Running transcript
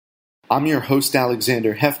I'm your host,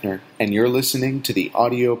 Alexander Hefner, and you're listening to the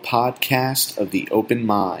audio podcast of The Open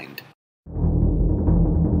Mind.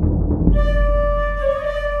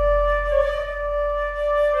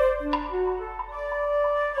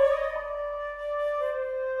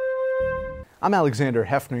 I'm Alexander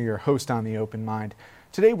Hefner, your host on The Open Mind.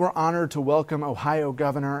 Today we're honored to welcome Ohio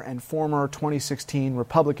Governor and former 2016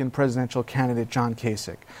 Republican presidential candidate John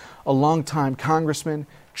Kasich, a longtime congressman,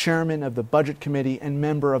 chairman of the Budget Committee, and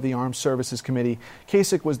member of the Armed Services Committee.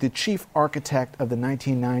 Kasich was the chief architect of the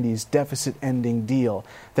 1990s deficit-ending deal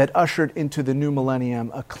that ushered into the new millennium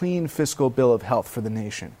a clean fiscal bill of health for the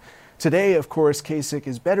nation. Today, of course, Kasich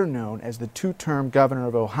is better known as the two-term governor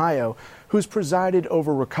of Ohio, who's presided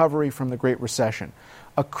over recovery from the Great Recession,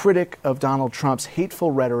 a critic of Donald Trump's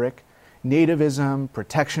hateful rhetoric, nativism,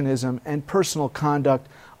 protectionism, and personal conduct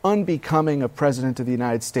unbecoming a president of the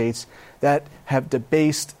United States that have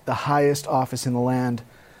debased the highest office in the land.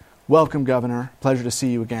 Welcome, Governor. Pleasure to see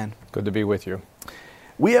you again. Good to be with you.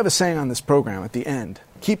 We have a saying on this program at the end,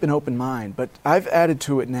 keep an open mind, but I've added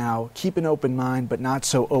to it now, keep an open mind, but not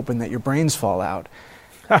so open that your brains fall out.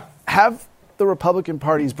 Have the Republican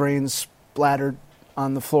Party's brains splattered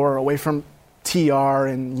on the floor away from TR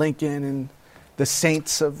and Lincoln and the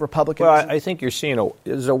saints of Republicans? Well, I think you're seeing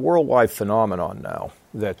there's a worldwide phenomenon now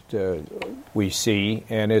that we see,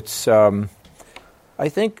 and it's I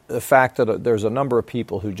think the fact that there's a number of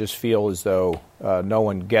people who just feel as though no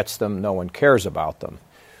one gets them, no one cares about them.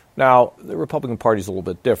 Now, the Republican Party is a little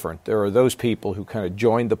bit different. There are those people who kind of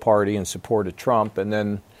joined the party and supported Trump, and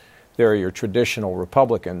then there are your traditional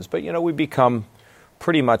Republicans. But, you know, we become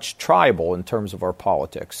pretty much tribal in terms of our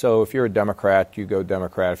politics. So if you're a Democrat, you go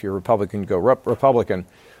Democrat. If you're a Republican, you go Republican.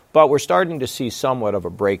 But we're starting to see somewhat of a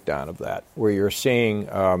breakdown of that, where you're seeing,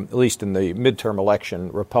 at least in the midterm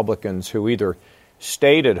election, Republicans who either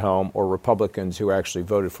stayed at home or Republicans who actually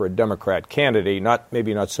voted for a Democrat candidate,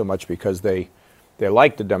 maybe not so much because they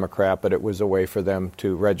liked the Democrat, but it was a way for them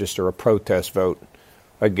to register a protest vote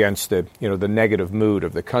against the negative mood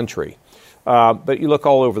of the country. But you look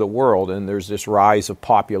all over the world, and there's this rise of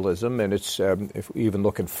populism, and it's if you even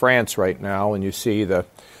look in France right now, and you see the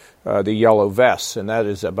yellow vests, and that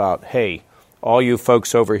is about, hey, all you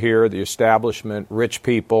folks over here, the establishment, rich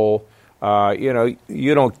people,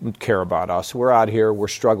 you don't care about us. We're out here, we're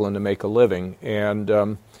struggling to make a living,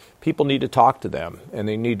 and people need to talk to them, and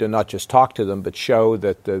they need to not just talk to them, but show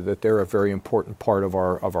that they're a very important part of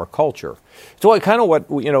our culture. So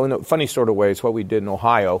in a funny sort of way, it's what we did in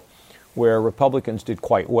Ohio, where Republicans did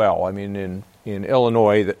quite well. I mean, in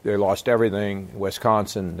Illinois, they lost everything.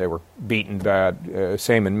 Wisconsin, they were beaten bad.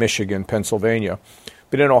 Same in Michigan, Pennsylvania.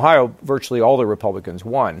 But in Ohio, virtually all the Republicans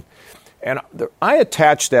won. And I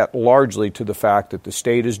attach that largely to the fact that the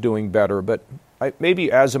state is doing better, but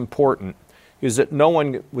maybe as important is that no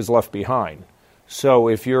one was left behind. So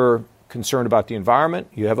if you're concerned about the environment,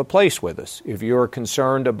 you have a place with us. If you're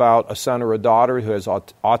concerned about a son or a daughter who has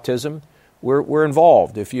autism, we're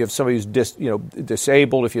involved. If you have somebody who's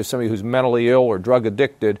disabled, if you have somebody who's mentally ill or drug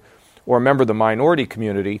addicted, or a member of the minority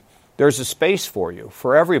community, there's a space for you,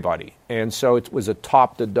 for everybody. And so it was a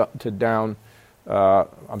top to down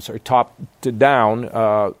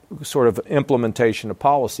sort of implementation of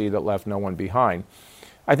policy that left no one behind.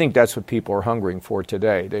 I think that's what people are hungering for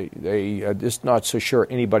today. They just not so sure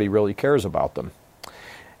anybody really cares about them.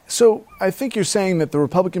 So I think you're saying that the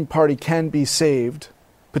Republican Party can be saved,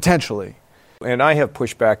 potentially. And I have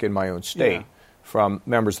pushback in my own state from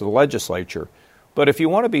members of the legislature. But if you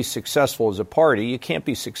want to be successful as a party, you can't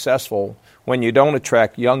be successful when you don't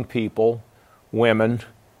attract young people, women,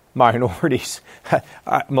 minorities. How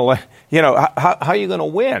are you going to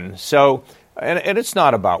win? So, and it's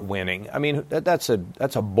not about winning. I mean, that's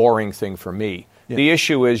a boring thing for me. Yeah. The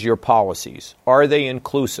issue is your policies. Are they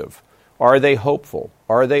inclusive? Are they hopeful?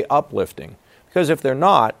 Are they uplifting? Because if they're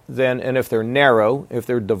not, and if they're narrow, if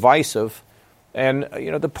they're divisive, and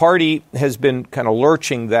the party has been kind of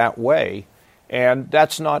lurching that way, and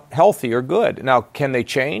that's not healthy or good. Now, can they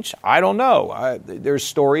change? I don't know. There's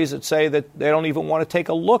stories that say that they don't even want to take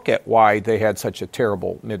a look at why they had such a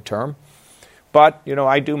terrible midterm. But,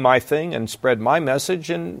 I do my thing and spread my message,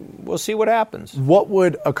 and we'll see what happens. What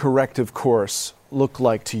would a corrective course look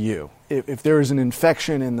like to you? If there is an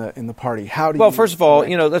infection in the party, how do you... Well, first of all,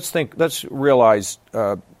 let's realize,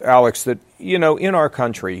 Alex, that, in our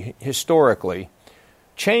country, historically,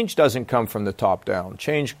 change doesn't come from the top down.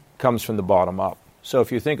 Change comes from the bottom up. So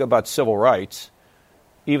if you think about civil rights,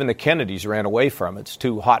 even the Kennedys ran away from it. It's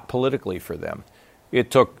too hot politically for them.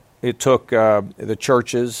 It took the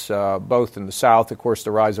churches, both in the South, of course,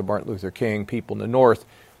 the rise of Martin Luther King, people in the North,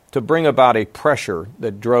 to bring about a pressure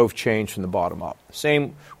that drove change from the bottom up. The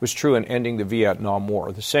same was true in ending the Vietnam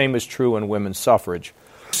War. The same is true in women's suffrage.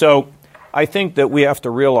 So I think that we have to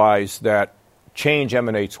realize that change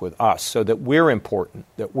emanates with us, so that we're important,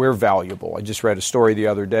 that we're valuable. I just read a story the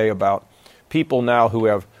other day about people now who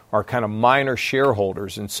are kind of minor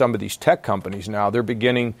shareholders in some of these tech companies now. They're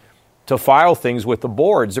beginning to file things with the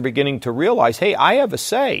boards. They're beginning to realize, hey, I have a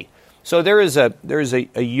say. So there is a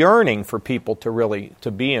yearning for people to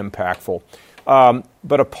be impactful.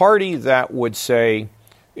 But a party that would say,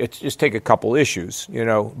 just take a couple issues,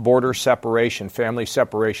 border separation, family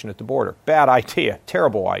separation at the border. Bad idea,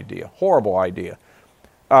 terrible idea, horrible idea.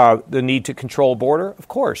 The need to control border, of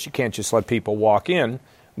course, you can't just let people walk in.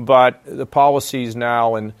 But the policies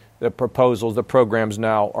now and the proposals, the programs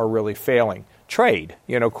now are really failing. Trade,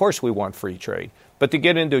 of course we want free trade. But to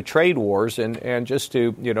get into trade wars and just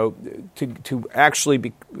to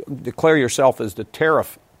actually declare yourself as the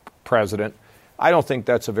tariff president, I don't think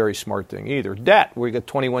that's a very smart thing either. Debt, we got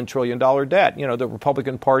 $21 trillion debt. The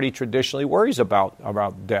Republican Party traditionally worries about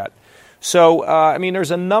debt. So,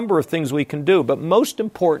 there's a number of things we can do, but most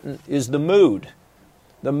important is the mood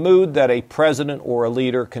that a president or a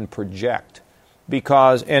leader can project.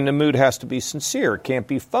 And the mood has to be sincere, it can't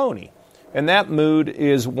be phony. And that mood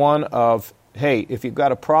is one of, hey, if you've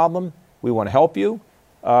got a problem, we want to help you.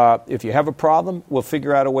 If you have a problem, we'll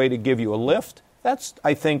figure out a way to give you a lift. That's,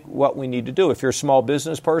 I think, what we need to do. If you're a small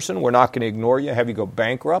business person, we're not going to ignore you, have you go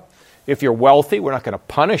bankrupt. If you're wealthy, we're not going to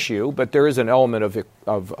punish you, but there is an element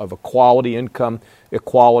of equality, income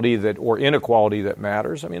equality or inequality that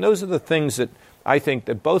matters. Those are the things that I think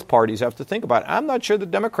that both parties have to think about. I'm not sure the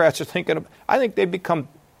Democrats are thinking of. I think they've become,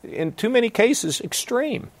 in too many cases,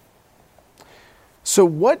 extreme. So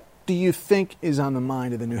what do you think is on the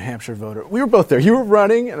mind of the New Hampshire voter? We were both there. You were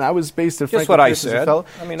running, and I was based at Franklin. Just what I Pierce as a said. fellow.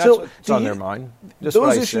 That's what's on their mind. Just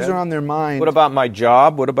those issues are on their mind. What about my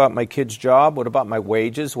job? What about my kid's job? What about my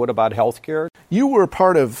wages? What about health care? You were a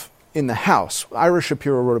part of, in the House, Ira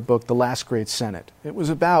Shapiro wrote a book, The Last Great Senate. It was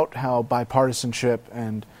about how bipartisanship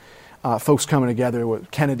and folks coming together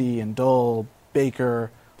with Kennedy and Dole,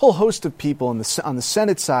 Baker, a whole host of people on the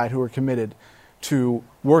Senate side who were committed to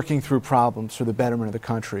working through problems for the betterment of the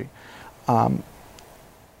country. I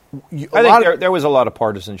think there was a lot of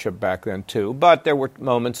partisanship back then, too, but there were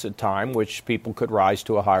moments in time which people could rise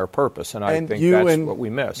to a higher purpose, and I think that's what we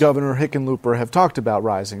miss. Governor Hickenlooper have talked about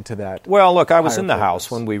rising to that. Well, look, I was in the House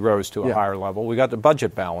when we rose to a higher level. We got the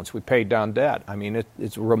budget balance. We paid down debt.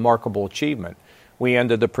 It's a remarkable achievement. We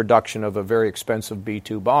ended the production of a very expensive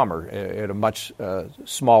B-2 bomber at a much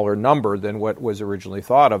smaller number than what was originally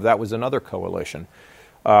thought of. That was another coalition.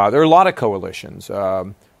 There are a lot of coalitions.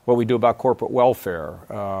 What we do about corporate welfare,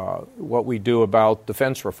 what we do about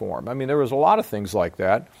defense reform. There was a lot of things like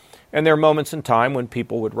that. And there are moments in time when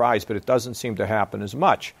people would rise, but it doesn't seem to happen as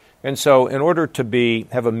much. And so in order to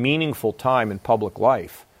have a meaningful time in public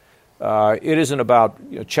life, it isn't about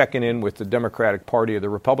checking in with the Democratic Party or the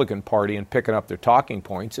Republican Party and picking up their talking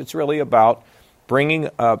points. It's really about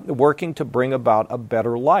working to bring about a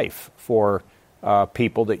better life for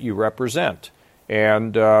people that you represent.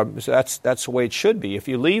 And so that's the way it should be. If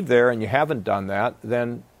you leave there and you haven't done that,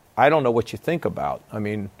 then I don't know what you think about.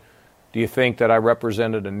 Do you think that I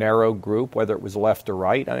represented a narrow group, whether it was left or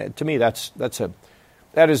right? To me, that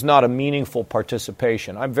is not a meaningful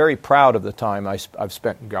participation. I'm very proud of the time I've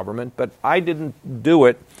spent in government, but I didn't do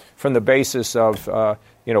it from the basis of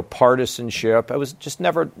partisanship. It was just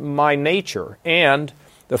never my nature. And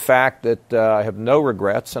the fact that I have no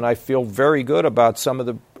regrets, and I feel very good about some of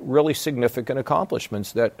the really significant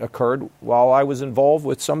accomplishments that occurred while I was involved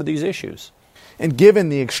with some of these issues. And given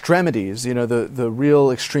the extremities, the real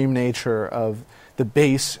extreme nature of the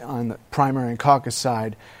base on the primary and caucus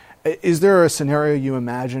side, is there a scenario you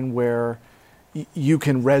imagine where you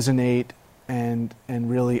can resonate and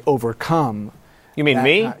really overcome? You mean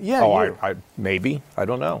me? Yeah. I maybe. I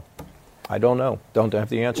don't know. Don't have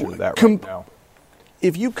the answer to that right now.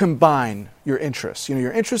 If you combine your interests,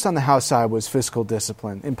 your interest on the House side was fiscal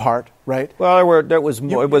discipline, in part, right? Well, I was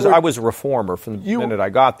a reformer from the minute I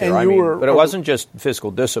got there. But it wasn't just fiscal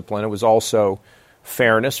discipline; it was also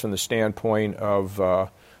fairness from the standpoint of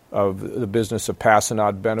the business of passing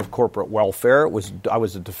out benefit of corporate welfare. I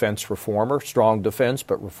was a defense reformer, strong defense,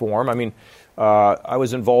 but reform. I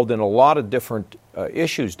was involved in a lot of different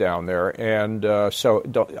issues down there, and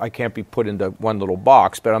I can't be put into one little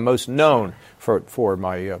box. But I'm most known for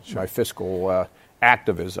my fiscal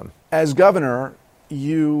activism. As governor,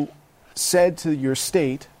 you said to your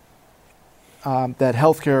state that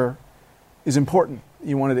health care is important.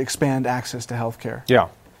 You wanted to expand access to health care. Yeah.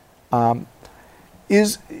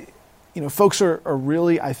 folks are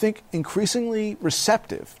really, I think, increasingly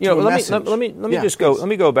receptive to a let message. Let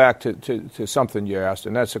me go back to something you asked,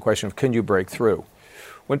 and that's the question of can you break through?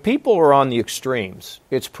 When people are on the extremes,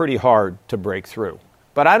 it's pretty hard to break through.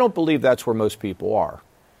 But I don't believe that's where most people are.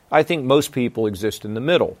 I think most people exist in the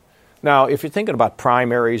middle. Now, if you're thinking about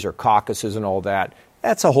primaries or caucuses and all that,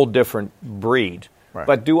 that's a whole different breed. Right.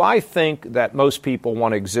 But do I think that most people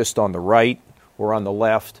want to exist on the right or on the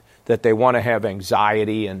left, that they want to have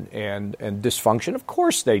anxiety and dysfunction? Of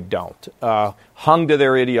course they don't. Hung to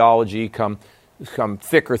their ideology, come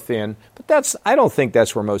thick or thin. But I don't think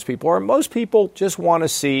that's where most people are. Most people just want to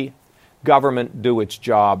see government do its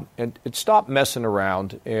job and stop messing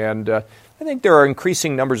around. And I think there are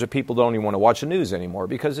increasing numbers of people who don't even want to watch the news anymore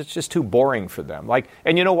because it's just too boring for them.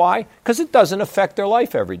 And you know why? Because it doesn't affect their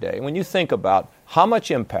life every day. When you think about how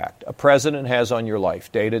much impact a president has on your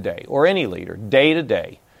life day to day, or any leader day to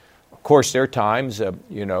day, of course, there are times,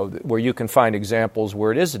 where you can find examples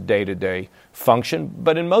where it is a day-to-day function,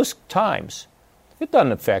 but in most times, it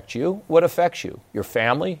doesn't affect you. What affects you? Your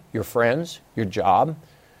family, your friends, your job.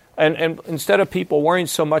 And instead of people worrying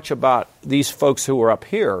so much about these folks who are up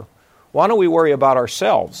here, why don't we worry about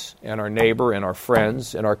ourselves and our neighbor and our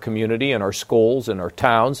friends and our community and our schools and our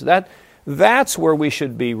towns? That's where we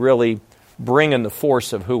should be really bringing the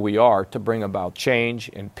force of who we are to bring about change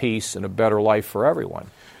and peace and a better life for everyone.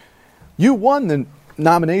 You won the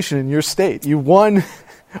nomination in your state. You won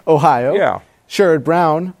Ohio. Yeah. Sherrod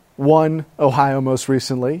Brown won Ohio most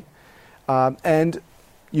recently. And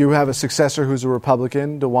you have a successor who's a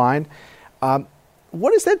Republican, DeWine.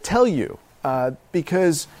 What does that tell you?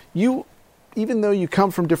 Because you, even though you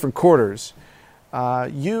come from different quarters,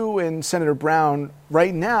 you and Senator Brown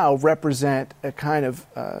right now represent a kind of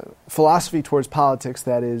philosophy towards politics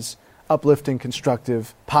that is uplifting,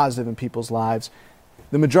 constructive, positive in people's lives.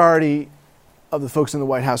 The majority of the folks in the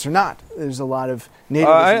White House are not. There's a lot of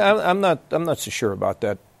nativism. I'm not so sure about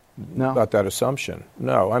that. No? About that assumption.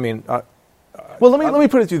 No, I mean. Well, let me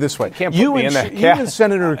put it to you this way. Can't put me in that you and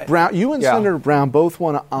Senator Brown. You and Senator Brown both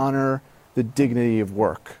want to honor the dignity of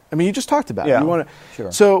work. I mean, you just talked about it. You want to.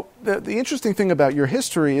 Sure. So the interesting thing about your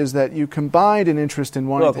history is that you combined an interest in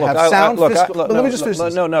wanting to have sound fiscal. Let me just finish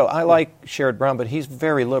this. No. I like Sherrod Brown, but he's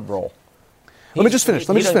very liberal. Let me just finish.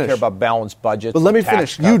 He doesn't care about balanced budgets. But let me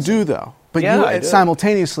finish. You do, though. But you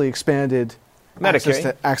simultaneously expanded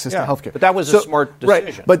Medicaid. access to health care. But that was a smart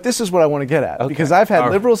decision. Right. But this is what I want to get at. Because I've had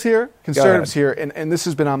liberals here, conservatives here, and this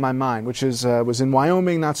has been on my mind, which is was in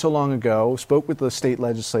Wyoming not so long ago, spoke with the state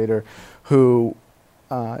legislator who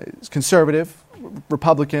is conservative,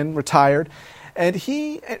 Republican, retired, and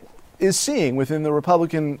he is seeing within the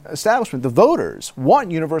Republican establishment, the voters want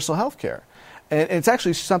universal health care. And it's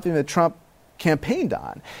actually something that Trump campaigned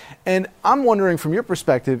on. And I'm wondering from your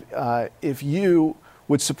perspective if you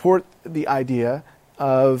would support the idea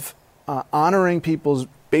of honoring people's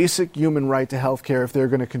basic human right to health care if they're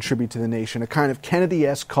going to contribute to the nation, a kind of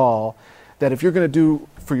Kennedy-esque call that if you're going to do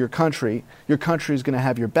for your country is going to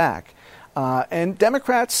have your back. And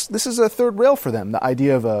Democrats, this is a third rail for them, the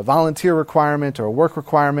idea of a volunteer requirement or a work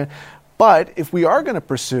requirement. But if we are going to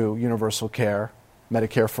pursue universal care,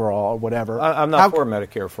 Medicare for all, or whatever. I'm not for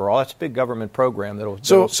Medicare for all. That's a big government program that'll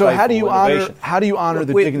So how do you honor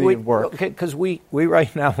the dignity of work? Because we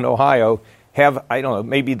right now in Ohio have, I don't know,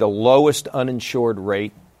 maybe the lowest uninsured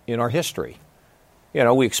rate in our history.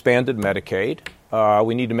 We expanded Medicaid.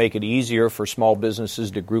 We need to make it easier for small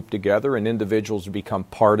businesses to group together and individuals to become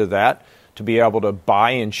part of that, to be able to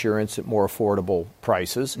buy insurance at more affordable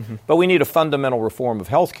prices. Mm-hmm. But we need a fundamental reform of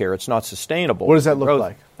health care. It's not sustainable. What does that look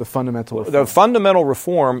like, the fundamental reform? The fundamental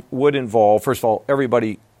reform would involve, first of all,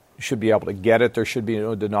 everybody should be able to get it. There should be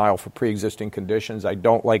no denial for pre-existing conditions. I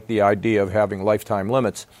don't like the idea of having lifetime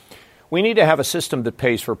limits. We need to have a system that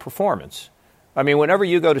pays for performance. I mean, whenever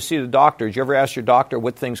you go to see the doctor, did you ever ask your doctor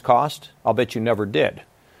what things cost? I'll bet you never did.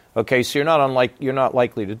 Okay, so you're not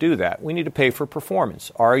likely to do that. We need to pay for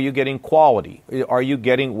performance. Are you getting quality? Are you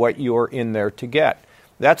getting what you're in there to get?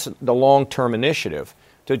 That's the long-term initiative,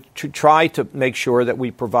 to try to make sure that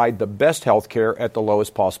we provide the best health care at the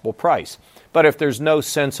lowest possible price. But if there's no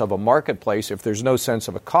sense of a marketplace, if there's no sense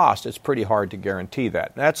of a cost, it's pretty hard to guarantee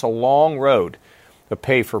that. That's a long road to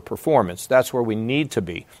pay for performance. That's where we need to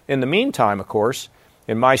be. In the meantime, of course,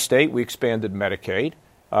 in my state, we expanded Medicaid.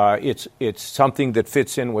 It's something that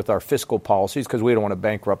fits in with our fiscal policies because we don't want to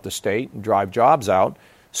bankrupt the state and drive jobs out.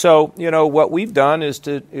 So, what we've done is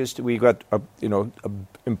we've got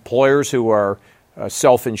employers who are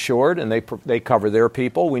self-insured and they cover their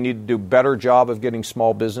people. We need to do a better job of getting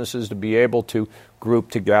small businesses to be able to group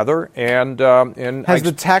together. And has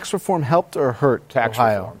the tax reform helped or hurt tax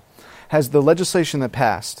Ohio? Reform. Has the legislation that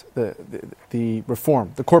passed, the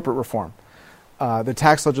reform, the corporate reform, the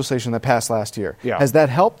tax legislation that passed last year, has that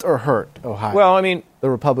helped or hurt Ohio? Well, I mean, the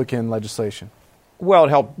Republican legislation. Well, it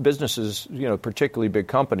helped businesses, particularly big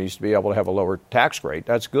companies, to be able to have a lower tax rate.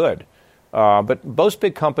 That's good. But most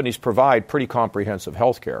big companies provide pretty comprehensive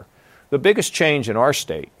health care. The biggest change in our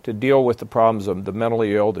state to deal with the problems of the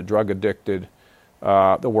mentally ill, the drug addicted,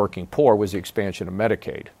 the working poor was the expansion of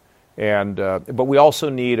Medicaid. But we also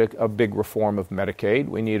need a big reform of Medicaid.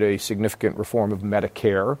 We need a significant reform of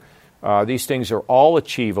Medicare. These things are all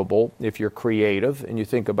achievable if you're creative and you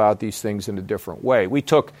think about these things in a different way. We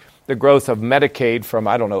took the growth of Medicaid from,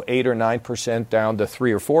 8 or 9% down to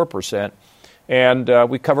 3 or 4%, and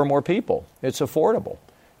we cover more people. It's affordable.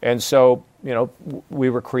 And so, we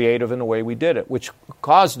were creative in the way we did it, which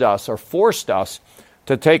caused us or forced us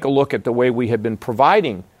to take a look at the way we had been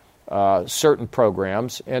providing certain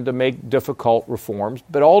programs and to make difficult reforms,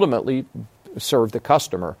 but ultimately serve the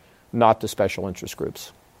customer, not the special interest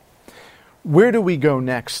groups. Where do we go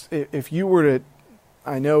next? If you were to,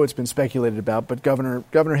 I know it's been speculated about, but Governor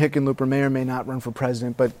Hickenlooper may or may not run for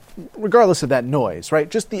president, but regardless of that noise, right?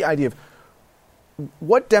 Just the idea of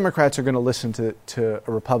what Democrats are going to listen to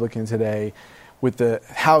a Republican today with the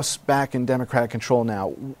House back in Democratic control now.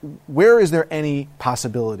 Where is there any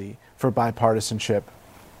possibility for bipartisanship?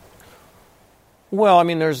 Well, I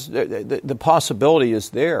mean, there's the possibility is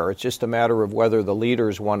there. It's just a matter of whether the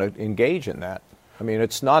leaders want to engage in that. I mean,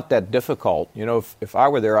 it's not that difficult. If I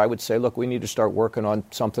were there, I would say, look, we need to start working on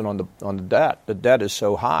something on the debt. The debt is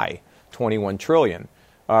so high, $21 trillion.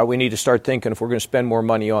 We need to start thinking if we're going to spend more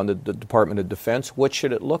money on the Department of Defense, what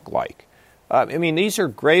should it look like? I mean, these are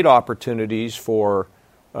great opportunities for,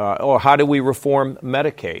 how do we reform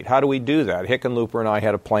Medicaid? How do we do that? Hickenlooper and I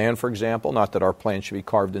had a plan, for example, not that our plan should be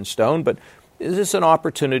carved in stone, but is this an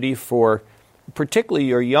opportunity for particularly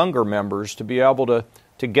your younger members to be able to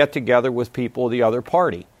get together with people of the other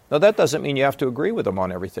party? Now, that doesn't mean you have to agree with them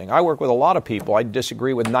on everything. I work with a lot of people. I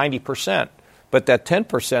disagree with 90%. But that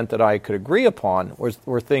 10% that I could agree upon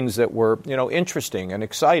were things that were, interesting and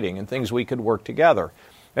exciting and things we could work together.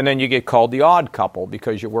 And then you get called the odd couple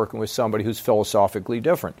because you're working with somebody who's philosophically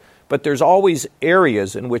different. But there's always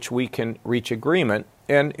areas in which we can reach agreement,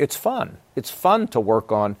 and it's fun. It's fun to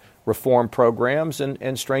work on reform programs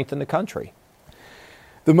and strengthen the country.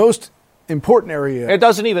 The most important area... It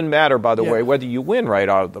doesn't even matter, by the way, whether you win right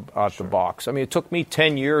out of the box. I mean, it took me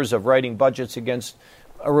 10 years of writing budgets against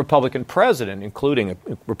a Republican president, including a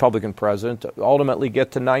Republican president, to ultimately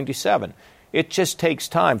get to 97. It just takes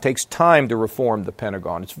time. It takes time to reform the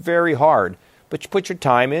Pentagon. It's very hard. But you put your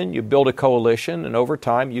time in, you build a coalition, and over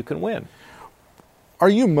time you can win. Are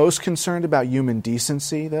you most concerned about human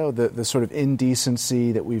decency, though, the sort of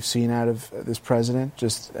indecency that we've seen out of this president,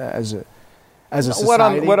 just as a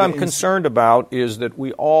society? What I'm concerned about is that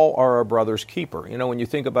we all are our brother's keeper. When you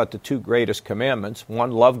think about the two greatest commandments,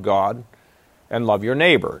 one, love God, and love your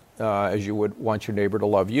neighbor as you would want your neighbor to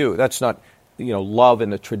love you. That's not, love in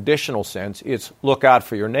the traditional sense. It's look out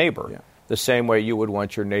for your neighbor, the same way you would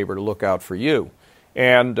want your neighbor to look out for you.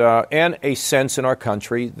 And a sense in our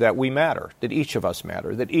country that we matter, that each of us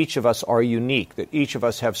matter, that each of us are unique, that each of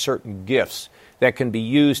us have certain gifts that can be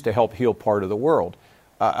used to help heal part of the world.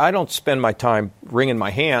 I don't spend my time wringing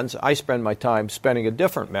my hands. I spend my time spending a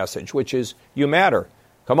different message, which is you matter.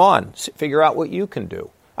 Come on, figure out what you can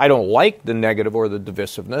do. I don't like the negative or the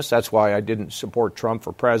divisiveness. That's why I didn't support Trump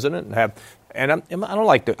for president.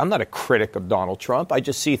 I'm not a critic of Donald Trump. I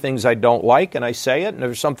just see things I don't like and I say it. And if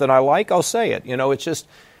there's something I like, I'll say it. It's just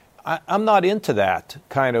I'm not into that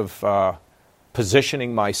kind of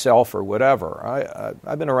positioning myself or whatever.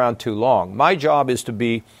 I've been around too long. My job is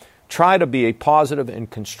to try to be a positive and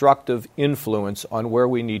constructive influence on where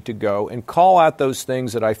we need to go and call out those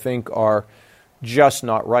things that I think are just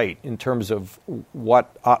not right in terms of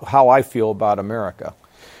how I feel about America.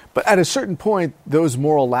 But at a certain point, those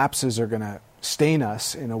moral lapses are going to stain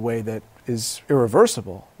us in a way that is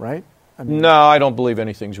irreversible, right? No, I don't believe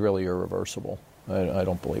anything's really irreversible. I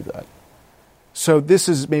don't believe that. So this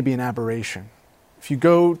is maybe an aberration. If you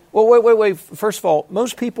go... Well, wait. First of all,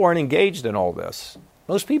 most people aren't engaged in all this.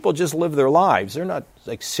 Most people just live their lives. They're not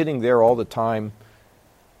sitting there all the time.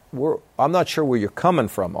 I'm not sure where you're coming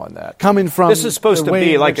from on that. This is supposed to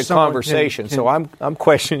be like a conversation, so I'm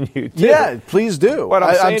questioning you too. Yeah, please do. What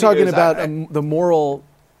I'm talking about the moral,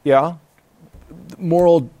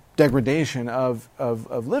 moral degradation of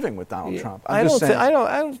living with Donald Trump. I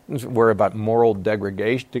don't worry about moral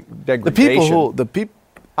degradation.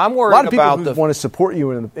 I'm worried a lot of people about who want to support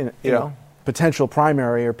you in a potential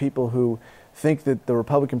primary are people who think that the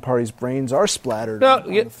Republican Party's brains are splattered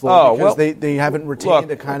on the floor because they haven't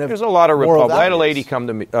retained a kind of there's a lot of Republicans. I had a lady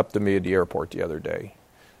come up to me at the airport the other day.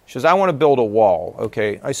 She says, I want to build a wall.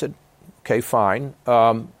 Okay. I said, okay, fine.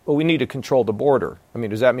 But we need to control the border. I mean,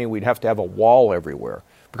 does that mean we'd have to have a wall everywhere?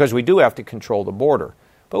 Because we do have to control the border.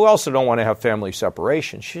 But we also don't want to have family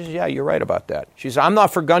separation. She says, yeah, you're right about that. She says, I'm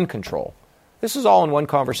not for gun control. This is all in one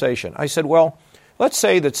conversation. I said, well, let's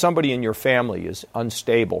say that somebody in your family is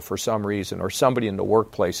unstable for some reason, or somebody in the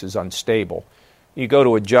workplace is unstable. You go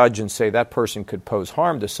to a judge and say that person could pose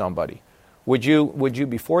harm to somebody. Would you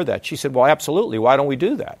be for that? She said, well, absolutely. Why don't we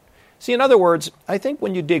do that? See, in other words, I think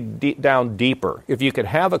when you dig down deeper, if you could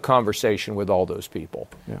have a conversation with all those people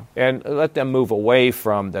and let them move away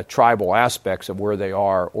from the tribal aspects of where they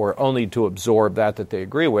are, or only to absorb that they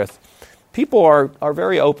agree with, people are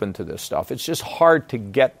very open to this stuff. It's just hard to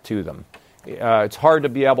get to them. It's hard to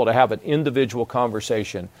be able to have an individual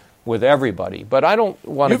conversation with everybody. But I don't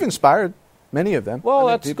want to... You've inspired many of them. Well,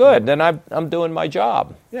 that's good. Then I'm doing my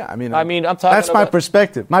job. Yeah, I'm talking that's about... my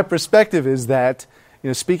perspective. My perspective is that,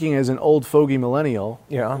 speaking as an old fogey millennial,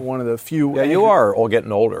 one of the few... Yeah, you are all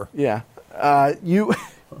getting older. Yeah. You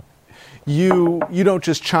don't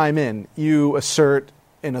just chime in. You assert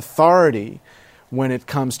an authority when it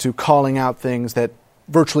comes to calling out things that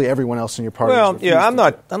virtually everyone else in your party. Well, I'm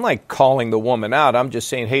not calling the woman out. I'm just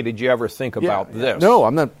saying, hey, did you ever think about this? No,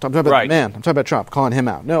 I'm not. I'm talking about the man. I'm talking about Trump, calling him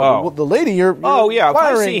out. No, the lady you're if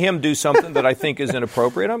I see him do something that I think is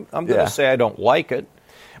inappropriate, I'm going to say I don't like it.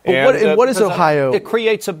 But what is Ohio? It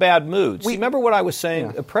creates a bad mood. See, remember what I was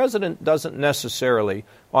saying? The president doesn't necessarily,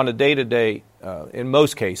 on a day-to-day, in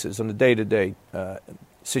most cases, on a day-to-day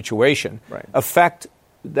situation, affect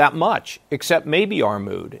that much, except maybe our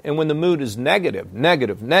mood. And when the mood is negative, then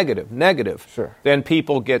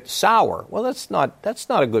people get sour. Well, that's not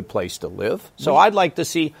a good place to live. So I'd like to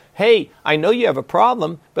see, hey, I know you have a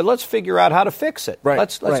problem, but let's figure out how to fix it.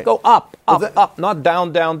 Let's go up, not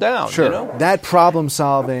down. Sure. That problem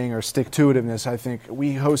solving or stick-to-itiveness, I think,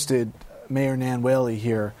 we hosted Mayor Nan Whaley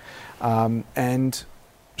here, and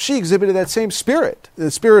she exhibited that same spirit,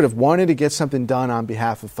 the spirit of wanting to get something done on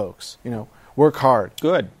behalf of folks, work hard.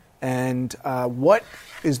 Good. And what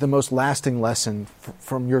is the most lasting lesson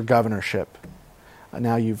from your governorship?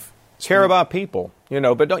 Now you've care about people,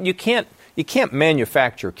 but you can't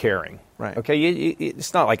manufacture caring. Right. Okay.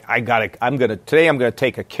 It's not like I'm gonna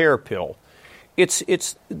take a care pill.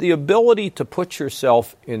 It's the ability to put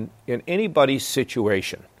yourself in anybody's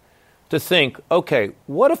situation, to think, okay,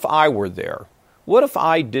 what if I were there? What if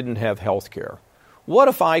I didn't have health care? What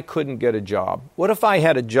if I couldn't get a job? What if I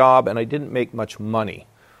had a job and I didn't make much money?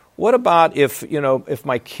 What about if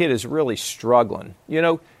my kid is really struggling?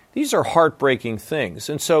 These are heartbreaking things.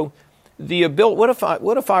 And so what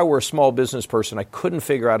if I were a small business person, I couldn't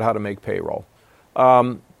figure out how to make payroll?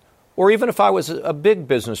 Or even if I was a big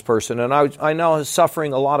business person and I now was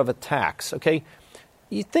suffering a lot of attacks, okay?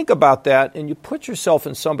 You think about that and you put yourself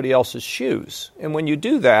in somebody else's shoes. And when you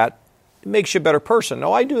do that, it makes you a better person.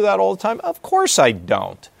 No, I do that all the time. Of course I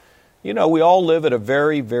don't. We all live at a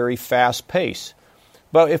very, very fast pace.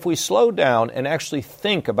 But if we slow down and actually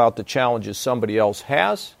think about the challenges somebody else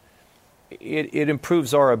has, it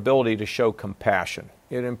improves our ability to show compassion.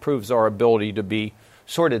 It improves our ability to be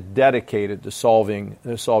sort of dedicated to solving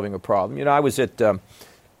a problem. I was at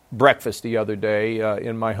breakfast the other day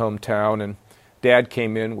in my hometown, and Dad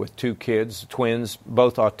came in with 2 kids, twins,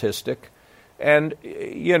 both autistic. And,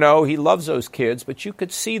 he loves those kids, but you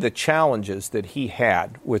could see the challenges that he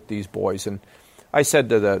had with these boys. And I said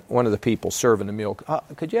to one of the people serving the meal,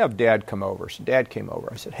 could you have Dad come over? So Dad came over.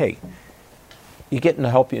 I said, hey, you getting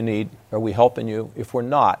the help you need? Are we helping you? If we're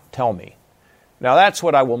not, tell me. Now, that's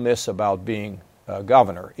what I will miss about being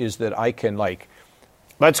governor, is that I can,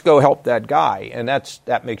 let's go help that guy. And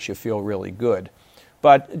that makes you feel really good.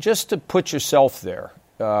 But just to put yourself there,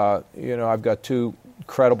 I've got 2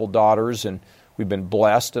 incredible daughters, and we've been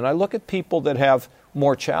blessed. And I look at people that have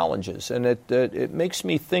more challenges, and it makes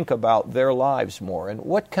me think about their lives more. And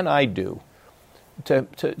what can I do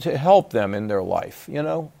to help them in their life,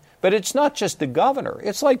 But it's not just the governor.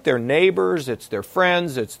 It's like their neighbors, it's their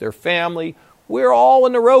friends, it's their family. We're all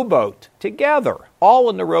in the rowboat together,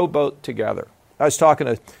 I was talking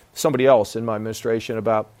to somebody else in my administration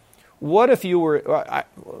about, what if you were,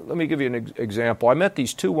 let me give you an example. I met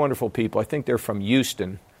these 2 wonderful people. I think they're from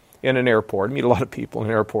Houston, in an airport. I meet a lot of people in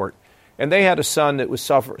an airport. And they had a son that was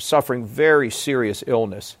suffering very serious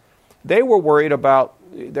illness. They were worried about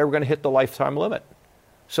they were going to hit the lifetime limit.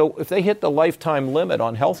 So if they hit the lifetime limit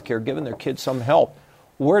on health care, giving their kids some help,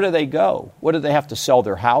 where do they go? What do they have to sell,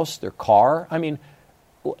 their house, their car? I mean,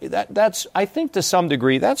 that's I think to some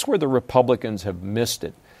degree that's where the Republicans have missed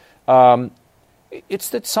it. It's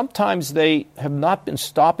that sometimes they have not been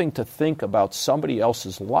stopping to think about somebody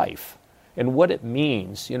else's life and what it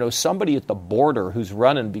means. You know, somebody at the border who's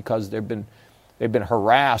running because they've been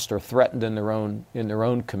harassed or threatened in their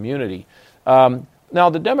own community. Now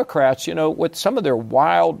the Democrats, you know, with some of their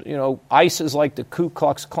wild, you know, ISIS like the Ku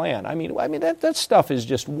Klux Klan. I mean that stuff is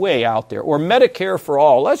just way out there. Or Medicare for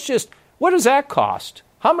all. What does that cost?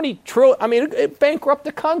 How many trillion? I mean, it bankrupt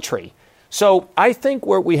the country. So I think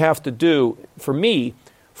what we have to do, for me,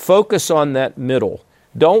 focus on that middle.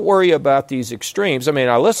 Don't worry about these extremes. I mean,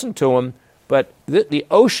 I listen to them, but the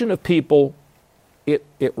ocean of people, it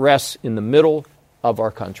rests in the middle of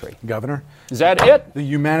our country. Governor? Is that it? The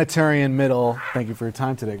humanitarian middle. Thank you for your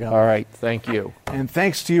time today, Governor. All right. Thank you. And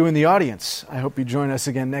thanks to you in the audience. I hope you join us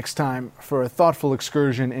again next time for a thoughtful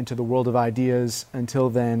excursion into the world of ideas. Until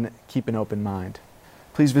then, keep an open mind.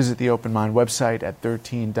 Please visit the Open Mind website at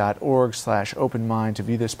 13.org/openmind to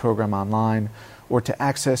view this program online or to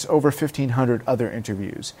access over 1,500 other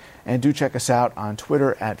interviews. And do check us out on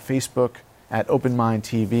Twitter, at Facebook, at Open Mind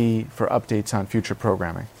TV for updates on future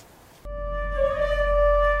programming.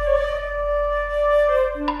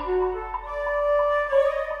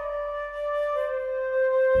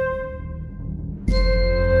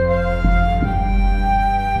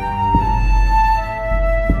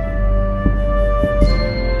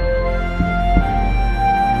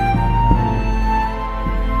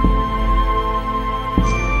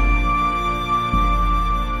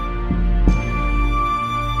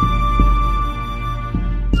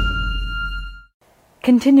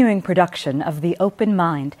 Continuing production of The Open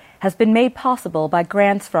Mind has been made possible by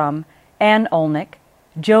grants from Ann Olnick,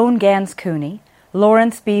 Joan Gans Cooney,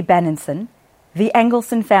 Lawrence B. Benenson, the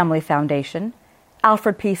Engelson Family Foundation,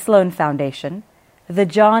 Alfred P. Sloan Foundation, the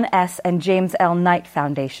John S. and James L. Knight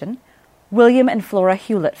Foundation, William and Flora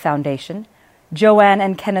Hewlett Foundation, Joanne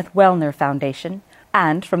and Kenneth Wellner Foundation,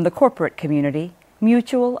 and from the corporate community,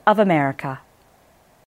 Mutual of America.